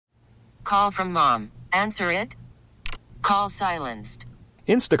Call from mom. Answer it. Call silenced.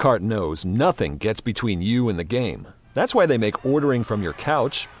 Instacart knows nothing gets between you and the game. That's why they make ordering from your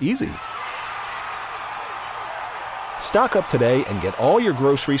couch easy. Stock up today and get all your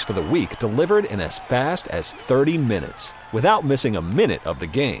groceries for the week delivered in as fast as 30 minutes without missing a minute of the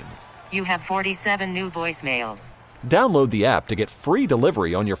game. You have 47 new voicemails. Download the app to get free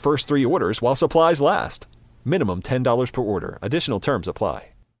delivery on your first 3 orders while supplies last. Minimum $10 per order. Additional terms apply.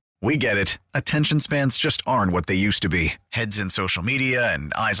 We get it. Attention spans just aren't what they used to be. Heads in social media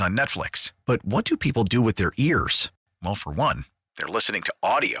and eyes on Netflix. But what do people do with their ears? Well, for one, they're listening to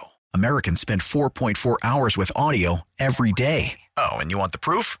audio. Americans spend 4.4 hours with audio every day. Oh, and you want the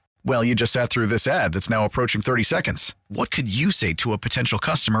proof? Well, you just sat through this ad that's now approaching 30 seconds. What could you say to a potential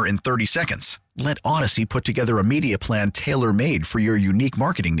customer in 30 seconds? Let Odyssey put together a media plan tailor-made for your unique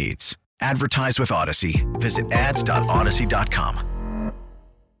marketing needs. Advertise with Odyssey. Visit ads.odyssey.com.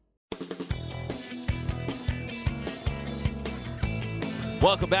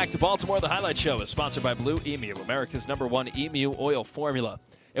 Welcome back to Baltimore. The Highlight Show is sponsored by Blue Emu, America's #1 emu oil formula.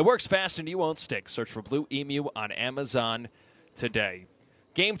 It works fast and you won't stick. Search for Blue Emu on Amazon today.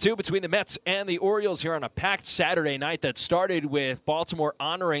 Game 2 between the Mets and the Orioles here on a packed Saturday night that started with Baltimore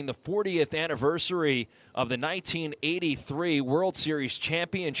honoring the 40th anniversary of the 1983 World Series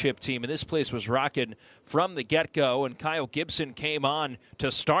championship team. And this place was rocking from the get-go. And Kyle Gibson came on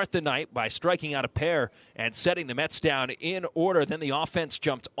to start the night by striking out a pair and setting the Mets down in order. Then the offense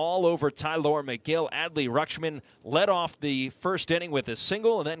jumped all over Tylor Megill. Adley Rutschman led off the first inning with a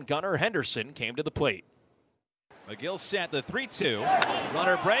single, and then Gunnar Henderson came to the plate. McGill set the 3-2.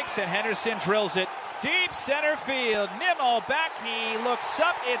 Runner breaks and Henderson drills it deep center field. Nimmo back. He looks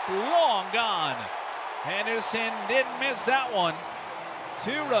up. It's long gone. Henderson didn't miss that one.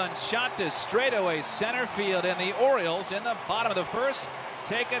 2-run shot to straightaway center field, and the Orioles in the bottom of the first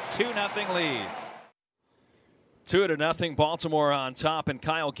take a 2-0 lead. 2-0 Baltimore on top, and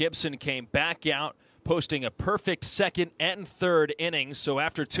Kyle Gibson came back out, posting a perfect second and third innings. So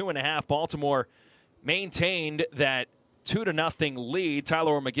after 2.5, Baltimore maintained that 2-0 lead.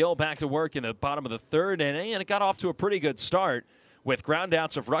 Tylor Megill back to work in the bottom of the third inning, and it got off to a pretty good start with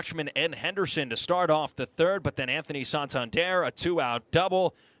groundouts of Rutschman and Henderson to start off the third, but then Anthony Santander, a 2-out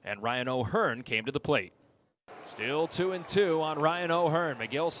double, and Ryan O'Hearn came to the plate. Still 2-2 on Ryan O'Hearn.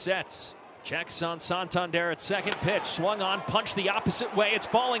 Megill sets. Checks on Santander at second pitch. Swung on, punched the opposite way. It's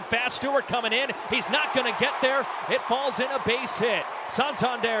falling fast. Stewart coming in. He's not going to get there. It falls in, a base hit.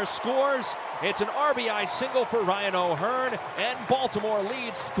 Santander scores. It's an RBI single for Ryan O'Hearn, and Baltimore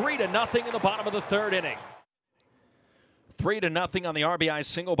leads 3-0 in the bottom of the third inning. 3-0 on the RBI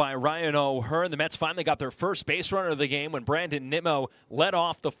single by Ryan O'Hearn. The Mets finally got their first base runner of the game when Brandon Nimmo led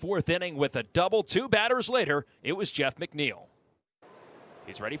off the fourth inning with a double. 2 batters later, it was Jeff McNeil.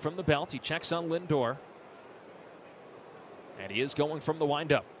 He's ready from the belt. He checks on Lindor. And he is going from the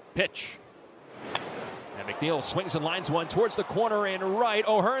windup. Pitch. And McNeil swings and lines one towards the corner in right.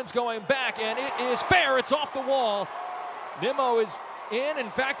 O'Hearn's going back, and it is fair. It's off the wall. Nimmo is in.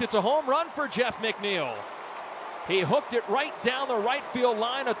 In fact, it's a home run for Jeff McNeil. He hooked it right down the right field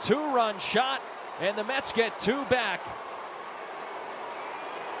line, a 2-run shot, and the Mets get 2 back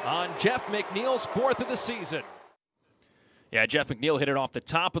on Jeff McNeil's 4th of the season. Yeah, Jeff McNeil hit it off the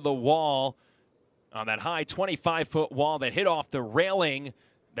top of the wall on that high 25-foot wall that hit off the railing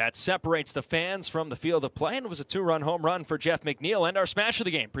that separates the fans from the field of play, and it was a 2-run home run for Jeff McNeil. And our Smash of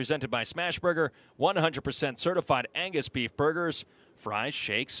the Game, presented by Smashburger, 100% certified Angus beef burgers, fries,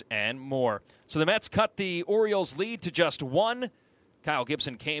 shakes, and more. So the Mets cut the Orioles' lead to just 1. Kyle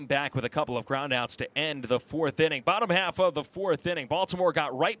Gibson came back with a couple of groundouts to end the 4th inning. Bottom half of the 4th inning, Baltimore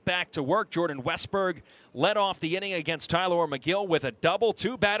got right back to work. Jordan Westberg led off the inning against Tylor Megill with a double.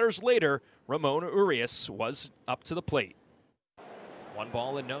 2 batters later, Ramon Urias was up to the plate. 1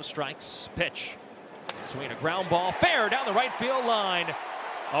 ball and no strikes. Pitch. Swing a ground ball. Fair down the right field line.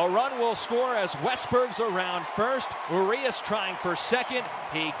 A run will score as Westberg's around first. Urias trying for second.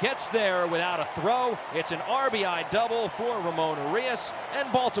 He gets there without a throw. It's an RBI double for Ramon Urias, and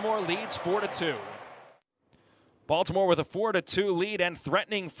Baltimore leads 4-2. Baltimore with a 4-2 lead and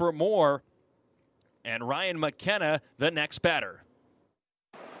threatening for more. And Ryan McKenna, the next batter.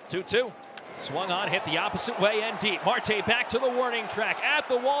 2-2. Swung on, hit the opposite way and deep. Marte back to the warning track. At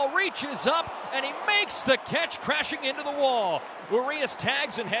the wall, reaches up, and he makes the catch, crashing into the wall. Urias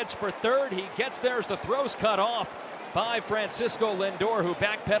tags and heads for third. He gets there as the throw's cut off by Francisco Lindor, who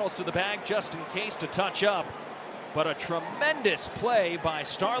backpedals to the bag just in case to touch up. But a tremendous play by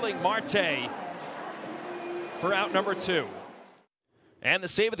Starling Marte for out number 2. And the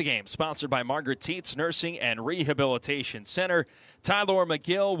save of the game, sponsored by Margaret Tietz Nursing and Rehabilitation Center. Tylor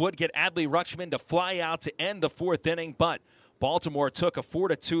Megill would get Adley Rutschman to fly out to end the fourth inning, but Baltimore took a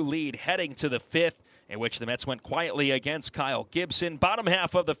 4-2 lead heading to the fifth, in which the Mets went quietly against Kyle Gibson. Bottom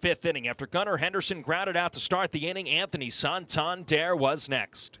half of the fifth inning, after Gunnar Henderson grounded out to start the inning, Anthony Santander was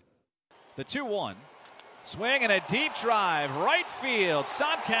next. The 2-1. Swing and a deep drive, right field.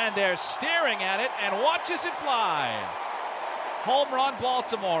 Santander staring at it and watches it fly. Home run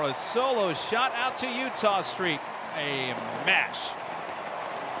Baltimore, a solo shot out to Utah Street. A mash.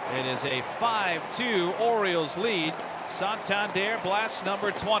 It is a 5-2 Orioles lead. Santander blasts number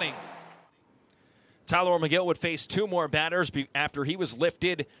 20. Tylor Megill would face two more batters after he was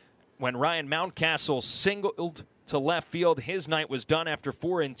lifted when Ryan Mountcastle singled to left field. His night was done after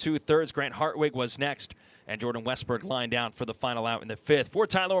 4 2/3. Grant Hartwig was next, and Jordan Westberg lined out for the final out in the fifth. For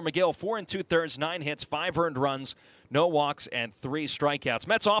Tylor Megill, 4 2/3, 9 hits, 5 earned runs, no walks, and 3 strikeouts.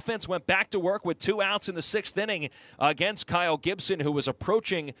 Mets offense went back to work with 2 outs in the sixth inning against Kyle Gibson, who was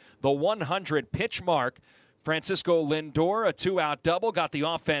approaching the 100 pitch mark. Francisco Lindor, a 2-out double, got the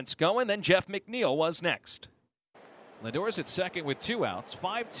offense going. Then Jeff McNeil was next. Lindor's at second with 2 outs.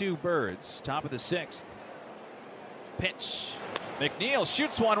 5-2 Birds, top of the sixth. Pitch. McNeil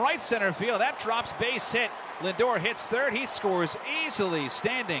shoots one right center field. That drops, base hit. Lindor hits third. He scores easily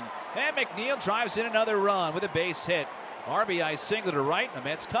standing. And McNeil drives in another run with a base hit. RBI single to right. The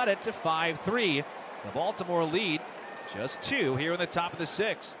Mets cut it to 5-3. The Baltimore lead just 2 here in the top of the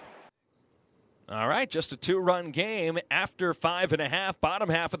sixth. All right, just a 2-run game after 5.5. Bottom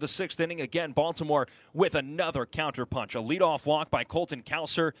half of the sixth inning. Again, Baltimore with another counterpunch. A leadoff walk by Colton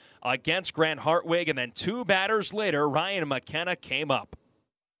Cowser against Grant Hartwig. And then 2 batters later, Ryan McKenna came up.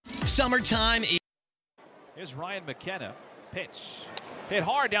 Summertime. Here's Ryan McKenna. Pitch. Hit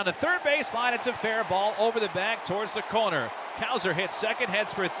hard down the third base line. It's a fair ball over the back towards the corner. Cowser hits second,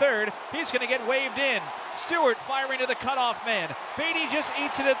 heads for third. He's going to get waved in. Stewart firing to the cutoff man. Beatty just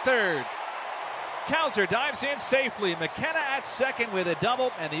eats it at third. Cowser dives in safely. McKenna at second with a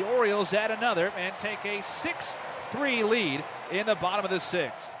double, and the Orioles add another and take a 6-3 lead in the bottom of the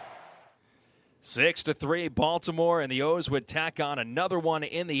sixth. 6-3 Baltimore, and the O's would tack on another one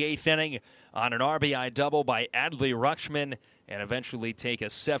in the eighth inning on an RBI double by Adley Rutschman and eventually take a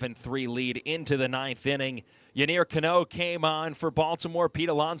 7-3 lead into the ninth inning. Yanier Cano came on for Baltimore. Pete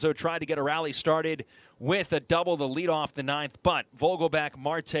Alonso tried to get a rally started with a double to lead off the ninth, but Vogelbach,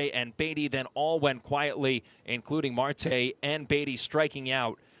 Marte, and Beatty then all went quietly, including Marte and Beatty striking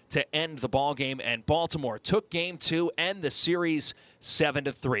out to end the ballgame, and Baltimore took Game 2 and the series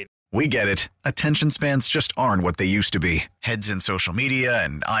 7-3. We get it. Attention spans just aren't what they used to be. Heads in social media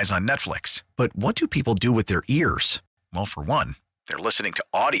and eyes on Netflix. But what do people do with their ears? Well, for one, they're listening to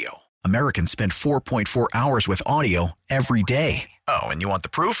audio. Americans spend 4.4 hours with audio every day. Oh, and you want the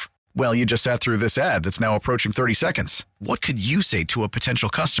proof? Well, you just sat through this ad that's now approaching 30 seconds. What could you say to a potential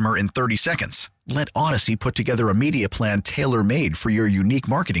customer in 30 seconds? Let Odyssey put together a media plan tailor-made for your unique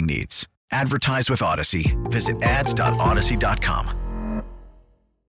marketing needs. Advertise with Odyssey. Visit ads.odyssey.com.